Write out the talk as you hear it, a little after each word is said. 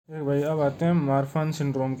फिर भाई अब आते हैं मारफान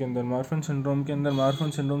सिंड्रोम के अंदर। मारफान सिंड्रोम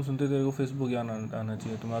सुनते तेरे को फेसबुक याद आना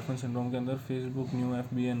चाहिए। तो मारफान सिंड्रोम के अंदर Facebook new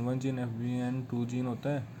FBN1 gene FBN2 gene होता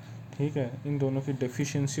है। ठीक है, इन दोनों की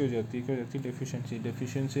डेफिशिएंसी हो जाती है। क्या हो जाती है?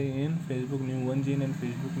 Deficiency in Facebook new 1 gene and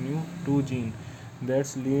Facebook new 2 gene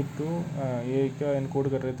that's lead to, ये क्या इनकोड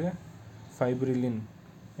कर रहे थे? फाइब्रिलिन,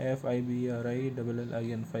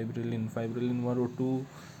 FIBRILLIN, फाइब्रिलिन 1 और 2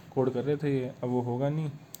 कोड कर रहे थे ये। अब वो होगा नहीं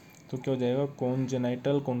तो क्या हो जाएगा?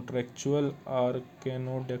 कॉन्जेनाइटल कॉन्ट्रेक्चुअल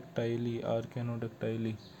आर्केनोडेक्टाइली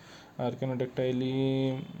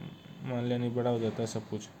मान लिया, नहीं बड़ा हो जाता है सब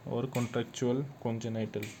कुछ, और कॉन्ट्रेक्चुअल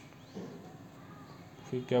कॉन्जेनाइटल।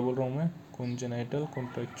 फिर क्या बोल रहा हूँ मैं? Congenital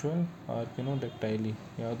contractual आर्केनोडेक्टाइली।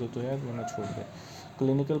 याद हो तो याद, वरना छोड़ दे।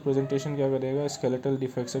 क्लिनिकल प्रेजेंटेशन क्या करेगा? स्केलेटल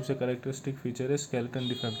डिफेक्ट, सबसे करेक्टरिस्टिक फीचर है स्केलेटल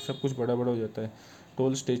डिफेक्ट, सब कुछ बड़ा बड़ा हो जाता है।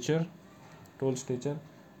 Toll stretcher,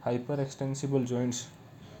 hyper extensible joints,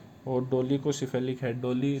 और डोली को सिफेलिक हेड।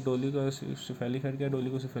 डोली का सिफेलिक हेड क्या है? डोली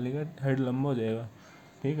को सिफेलिक हेड लंबा हो जाएगा।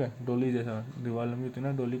 ठीक है, डोली जैसा दीवार लंबी होती है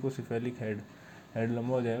ना, डोली को सिफेलिक हेड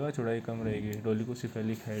लंबा हो जाएगा, चौड़ाई कम रहेगी। डोली को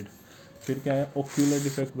सिफेलिक हेड। फिर क्या है? Ocular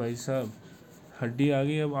defect. भाई साहब, हड्डी आ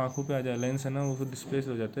गई, अब आंखों पे आ जाए, लेंस है ना वो डिस्प्लेस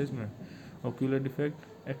हो जाता है इसमें। ओक्यूलर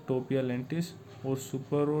डिफेक्ट, एक्टोपिया लेंटिस, और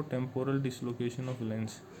super temporal dislocation of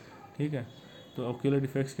lens. ठीक है, तो ऑक्यूलर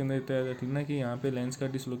डिफेक्ट्स के अंदर इतना याद रख लेना कि यहाँ पे लेंस का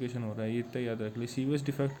डिसलोकेशन हो रहा है, ये इतना याद रख ले। सीवियस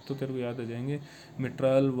डिफेक्ट तो तेरे को याद आ जाएंगे,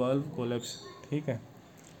 मिट्रल वाल्व कोलेप्स। ठीक है,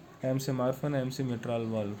 एम से मार्फन, एम से मिट्रल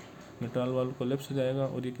वाल्व कोलेप्स हो जाएगा,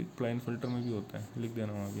 और ये क्लाइन फिल्टर में भी होता है, लिख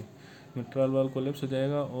देना वहाँ भी। मिट्रल वाल्व कोलेप्स हो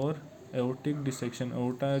जाएगा, और एओर्टिक डिसेक्शन,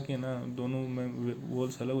 एओर्टा के ना दोनों में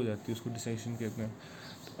वॉल्स अलग हो जाती है, उसको डिसेक्शन कहते हैं।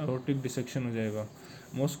 एओर्टिक डिसेक्शन हो जाएगा।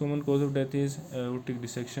 Most common cause of death is aortic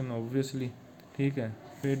dissection obviously. ठीक है,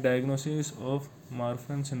 फिर डायग्नोसिस ऑफ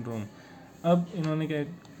मार्फन सिंड्रोम। अब इन्होंने क्या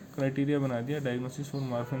क्राइटेरिया बना दिया डायग्नोसिस फॉर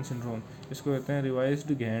मार्फन सिंड्रोम। इसको कहते हैं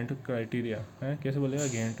रिवाइज्ड घेंट क्राइटेरिया। है कैसे बोलेगा?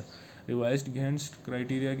 घेंट। रिवाइज्ड घेंट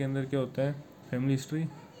क्राइटेरिया के अंदर क्या होता है? फैमिली हिस्ट्री,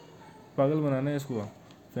 पागल बनाना है इसको,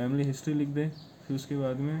 फैमिली हिस्ट्री लिख दे। फिर उसके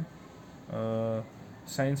बाद में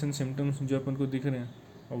साइंस एंड सिम्टम्स जो अपन को दिख रहे हैं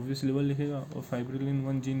ऑब्वियस लेवल लिखेगा, और फाइब्रिलिन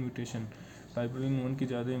 1 जीन म्यूटेशन। फाइब्रिलिन 1 की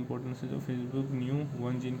ज़्यादा इंपॉर्टेंस है, जो फेसबुक न्यू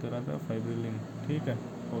 1 जीन करा था फाइब्रिलिन। ठीक है,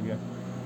 हो गया।